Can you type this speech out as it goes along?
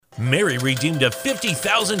Mary redeemed a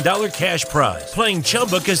 $50,000 cash prize playing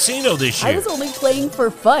Chumba Casino this year. I was only playing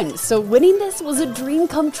for fun, so winning this was a dream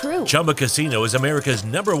come true. Chumba Casino is America's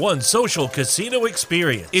 #1 social casino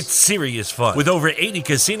experience. It's serious fun. With over 80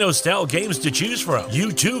 casino-style games to choose from,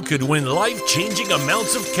 you too could win life-changing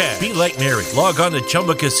amounts of cash. Be like Mary. Log on to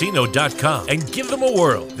ChumbaCasino.com and give them a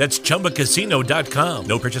whirl. That's ChumbaCasino.com.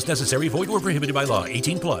 No purchase necessary. Void where prohibited by law.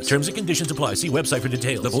 18+. Terms and conditions apply. See website for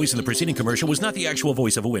details. The voice in the preceding commercial was not the actual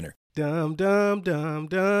voice of a winner. Dum dum dum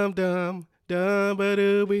dum dum dum ba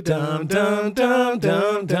dooby dum dum dum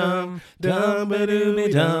dum dum dum ba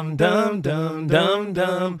dooby dum dum dum dum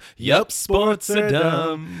dum. Yup, sports are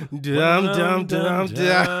dumb. Dum dum dum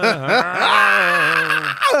dum.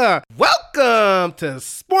 Welcome to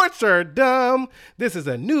Sports Are Dumb. This is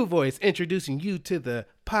a new voice introducing you to the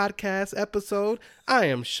podcast episode. I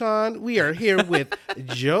am Sean. We are here with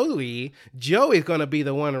Joey. Joey's going to be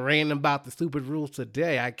the one ranting about the stupid rules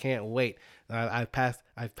today. I can't wait. I've passed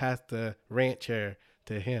the rant chair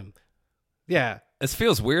to him. Yeah. This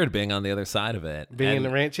feels weird being on the other side of it. Being in the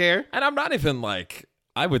rant chair? And I'm not even like,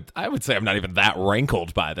 I would say I'm not even that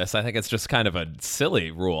rankled by this. I think it's just kind of a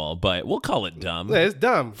silly rule, but we'll call it dumb. Yeah, it's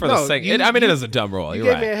dumb. For the sake, it is a dumb rule. You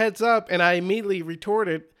You're gave me a heads up, and I immediately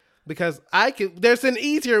retorted because there's an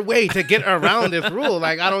easier way to get around this rule.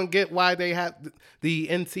 Like, I don't get why they have the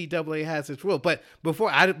NCAA has this rule. But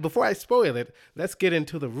before I spoil it, let's get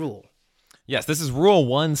into the rule. Yes, this is Rule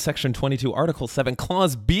 1, Section 22, Article 7,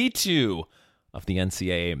 Clause B2 of the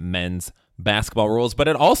NCAA men's basketball rules, but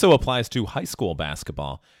it also applies to high school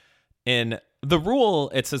basketball. In the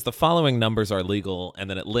rule, it says the following numbers are legal, and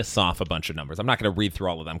then it lists off a bunch of numbers. I'm not going to read through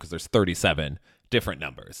all of them because there's 37 different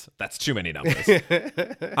numbers. That's too many numbers.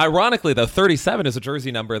 Ironically, though, 37 is a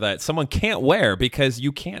jersey number that someone can't wear because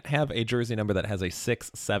you can't have a jersey number that has a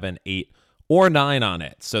 6, 7, 8, or 9 on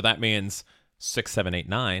it. So that means 6, 7, 8,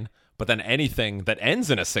 9, but then anything that ends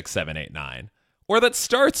in a 6, 7, 8, 9, or that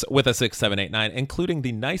starts with a 6, 7, 8, 9, including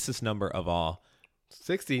the nicest number of all,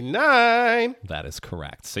 69. That is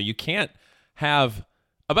correct. So you can't have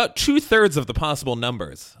about 2/3 of the possible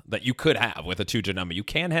numbers that you could have with a two-digit number. You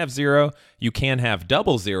can have 0, you can have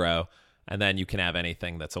 00, and then you can have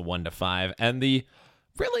anything that's a 1 to 5. And the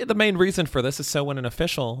main reason for this is so when an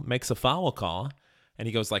official makes a foul call and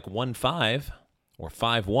he goes like 1-5 or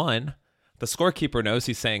 5-1, the scorekeeper knows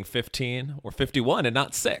he's saying 15 or 51 and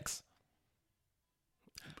not 6.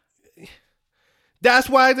 That's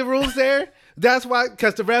why the rule's there? That's why,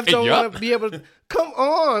 because the refs don't want to be able to, come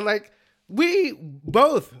on, like, we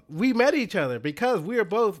met each other because we are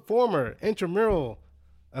both former intramural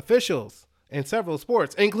officials in several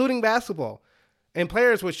sports, including basketball, and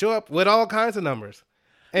players would show up with all kinds of numbers.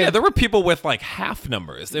 And yeah, there were people with like half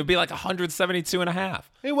numbers. It would be like 172 and a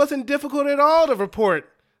half. It wasn't difficult at all to report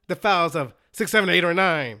the fouls of 6, 7, 8, or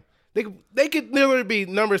 9. They could literally be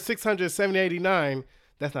number 689.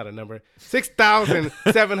 That's not a number.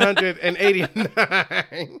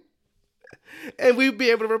 6,789. And we'd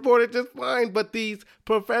be able to report it just fine. But these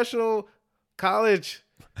professional college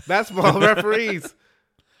basketball referees.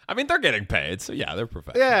 I mean, they're getting paid. So, yeah, they're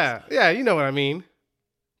professionals. Yeah, you know what I mean.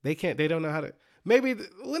 They don't know how to. Maybe,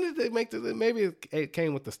 when did they make this? Maybe it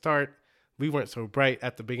came with the start. We weren't so bright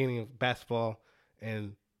at the beginning of basketball.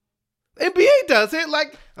 And NBA does it.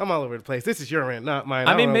 Like, I'm all over the place. This is your rant, not mine.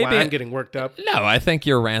 I mean, maybe I'm getting worked up. No, I think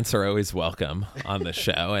your rants are always welcome on the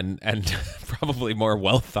show and probably more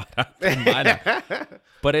well thought out than mine.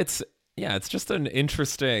 But it's just an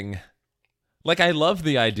interesting, like, I love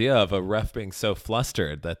the idea of a ref being so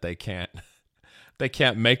flustered that they can't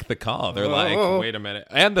make the call. They're like, wait a minute.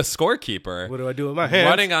 And the scorekeeper, what do I do with my hands?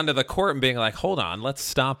 Running onto the court and being like, hold on, let's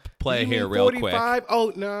stop play here real 45?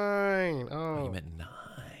 quick. 9. Oh, you meant 9.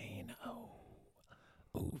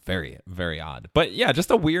 Ooh, very, very odd. But yeah,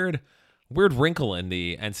 just a weird wrinkle in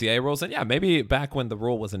the NCAA rules. And yeah, maybe back when the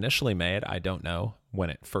rule was initially made, I don't know when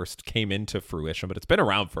it first came into fruition, but it's been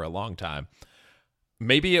around for a long time.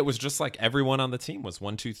 Maybe it was just like everyone on the team was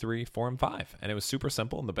 1, 2, 3, 4, and 5. And it was super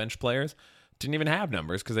simple. And the bench players didn't even have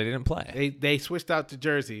numbers because they didn't play. They switched out to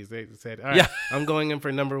jerseys. They said, all right, I'm going in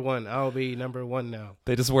for number 1. I'll be number 1 now.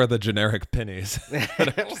 They just wear the generic pennies.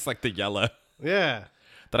 Just like the yellow. Yeah.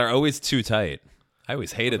 That are always too tight. I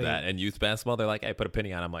always hated that in youth basketball. They're like, hey, put a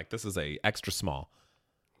penny on. I'm like, this is a extra small.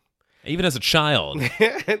 Even as a child,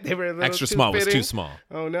 they were extra small was too small.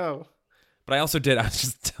 Oh, no. But I was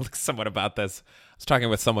just telling someone about this. I was talking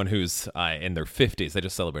with someone who's in their 50s. They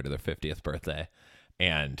just celebrated their 50th birthday.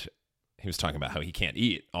 And he was talking about how he can't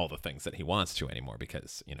eat all the things that he wants to anymore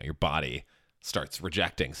because, your body starts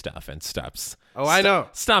rejecting stuff and stops. Oh, I know.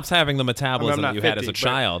 Stops having the metabolism that you 50, had as a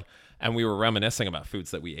child. And we were reminiscing about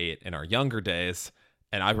foods that we ate in our younger days.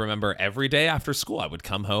 And I remember every day after school, I would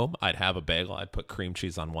come home, I'd have a bagel, I'd put cream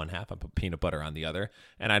cheese on one half, I'd put peanut butter on the other,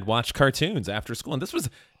 and I'd watch cartoons after school. And this was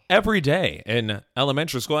every day in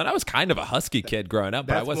elementary school. And I was kind of a husky kid growing up,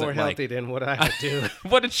 but I wasn't more healthy than what I would do.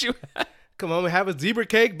 What did you have? Come on, have a zebra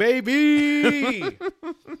cake, baby.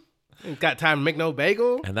 Ain't got time to make no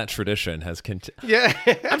bagel. And that tradition has continued. Yeah.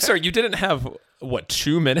 I'm sorry, you didn't have,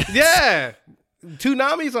 2 minutes? Yeah. 2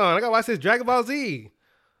 Namis on. I got to watch this Dragon Ball Z.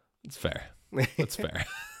 It's fair. That's fair.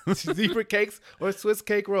 Zebra cakes or Swiss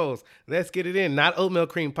cake rolls. Let's get it in. Not oatmeal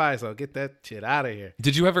cream pie, so get that shit out of here.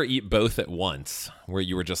 Did you ever eat both at once, where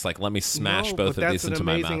you were just like, let me smash both of these into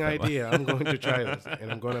my mouth? That's an amazing idea. I'm going to try this,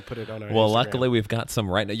 and I'm going to put it on our Well, Instagram. luckily we've got some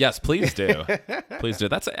right now. Yes, please do. Please do.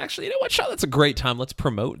 That's actually, you know what, Sean? That's a great time. Let's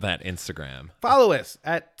promote that Instagram. Follow us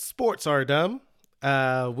at Sports Are Dumb.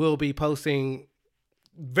 We'll be posting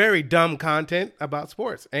very dumb content about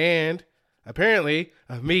sports, and apparently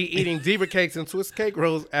of me eating zebra cakes and Swiss cake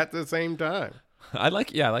rolls at the same time. I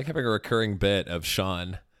like having a recurring bit of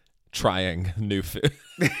Sean trying new food.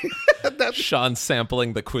 Sean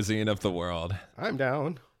sampling the cuisine of the world. I'm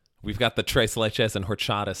down. We've got the Tres Leches and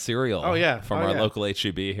Horchata cereal from our local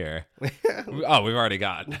HEB here. We've already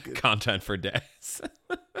got content for days.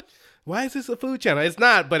 Why is this a food channel? It's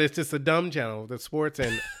not, but it's just a dumb channel. The sports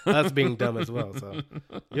and us being dumb as well. So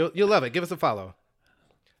you'll love it. Give us a follow.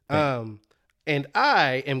 And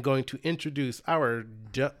I am going to introduce our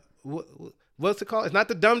what's it called? It's not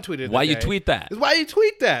the dumb tweet of the Why day. you tweet that? It's why you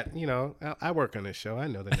tweet that. You know, I work on this show. I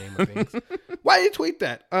know the name of things. Why you tweet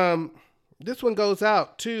that? This one goes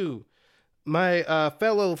out to my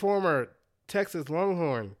fellow former Texas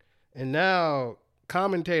Longhorn and now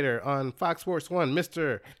commentator on Fox Sports 1,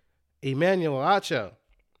 Mr. Emmanuel Acho,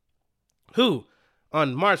 who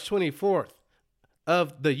on March 24th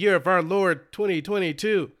of the year of our Lord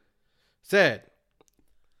 2022 said,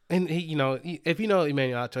 and he, you know, if you know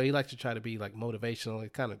Emmanuel Acho, he likes to try to be like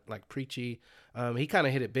motivational, kind of like preachy. He kind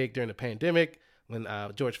of hit it big during the pandemic when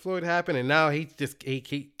George Floyd happened, and now he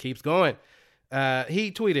keeps going.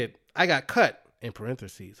 He tweeted, "I got cut," in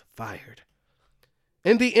parentheses, fired,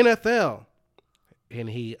 in the NFL, and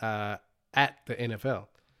he at the NFL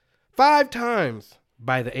 5 times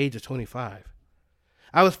by the age of 25.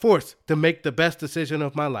 I was forced to make the best decision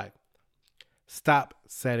of my life. Stop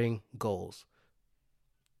setting goals.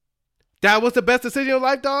 That was the best decision of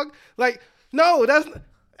life, dog? Like, no,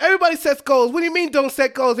 everybody sets goals. What do you mean don't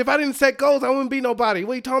set goals? If I didn't set goals, I wouldn't be nobody.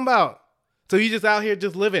 What are you talking about? So you just out here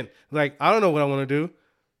just living. Like, I don't know what I want to do.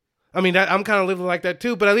 I mean, I'm kind of living like that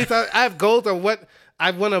too, but at least I have goals of what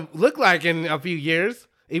I want to look like in a few years.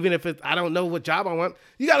 Even if I don't know what job I want.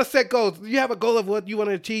 You got to set goals. You have a goal of what you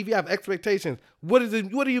want to achieve. You have expectations. What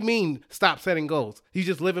do you mean stop setting goals? You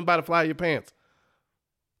just living by the fly of your pants.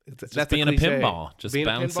 That's being a pinball. Just being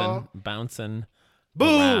bouncing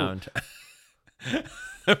around.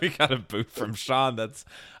 We got a boo from Sean. That's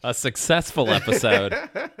a successful episode.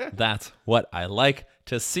 That's what I like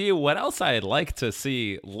to see. What else I'd like to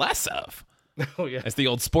see less of? Oh, yeah. It's the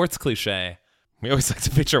old sports cliche. We always like to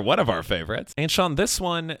feature one of our favorites. And Sean, this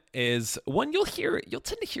one is one you'll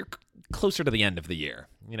tend to hear closer to the end of the year.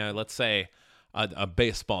 You know, let's say a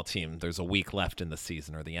baseball team, there's a week left in the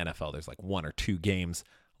season, or the NFL, there's like 1 or 2 games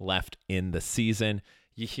left in the season.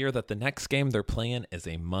 You hear that the next game they're playing is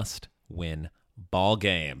a must-win ball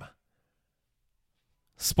game.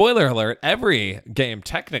 Spoiler alert, every game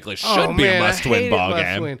technically should be a must-win ball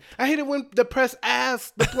game. I hate it when the press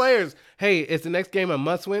asks the players, hey, is the next game a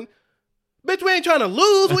must-win? Bitch, we ain't trying to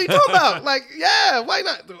lose. What are you talking about? Like, yeah, why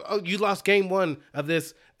not? Oh, you lost game 1 of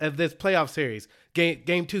this playoff series.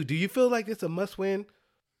 Game 2, do you feel like it's a must-win?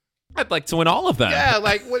 I'd like to win all of them. Yeah,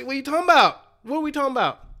 like, what are you talking about? What are we talking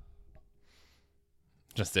about?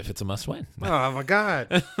 Just if it's a must-win. Oh, my God.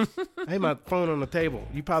 I had my phone on the table.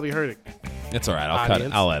 You probably heard it. It's all right. I'll cut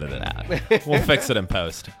it. I'll edit it out. We'll fix it in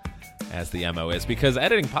post, as the MO is, because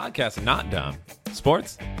editing podcasts are not dumb.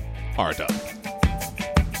 Sports are dumb.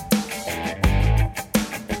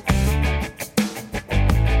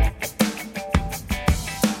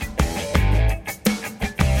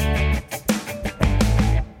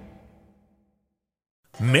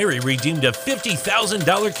 Mary redeemed a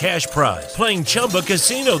 $50,000 cash prize playing Chumba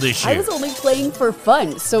Casino this year. I was only playing for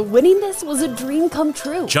fun, so winning this was a dream come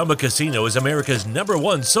true. Chumba Casino is America's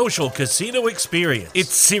 #1 social casino experience.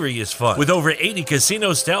 It's serious fun. With over 80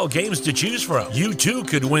 casino-style games to choose from, you too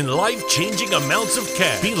could win life-changing amounts of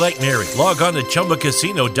cash. Be like Mary. Log on to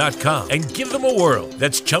ChumbaCasino.com and give them a whirl.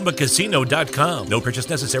 That's ChumbaCasino.com. No purchase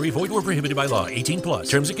necessary. Void where prohibited by law. 18+.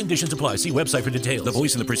 Terms and conditions apply. See website for details. The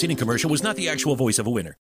voice in the preceding commercial was not the actual voice of a winner.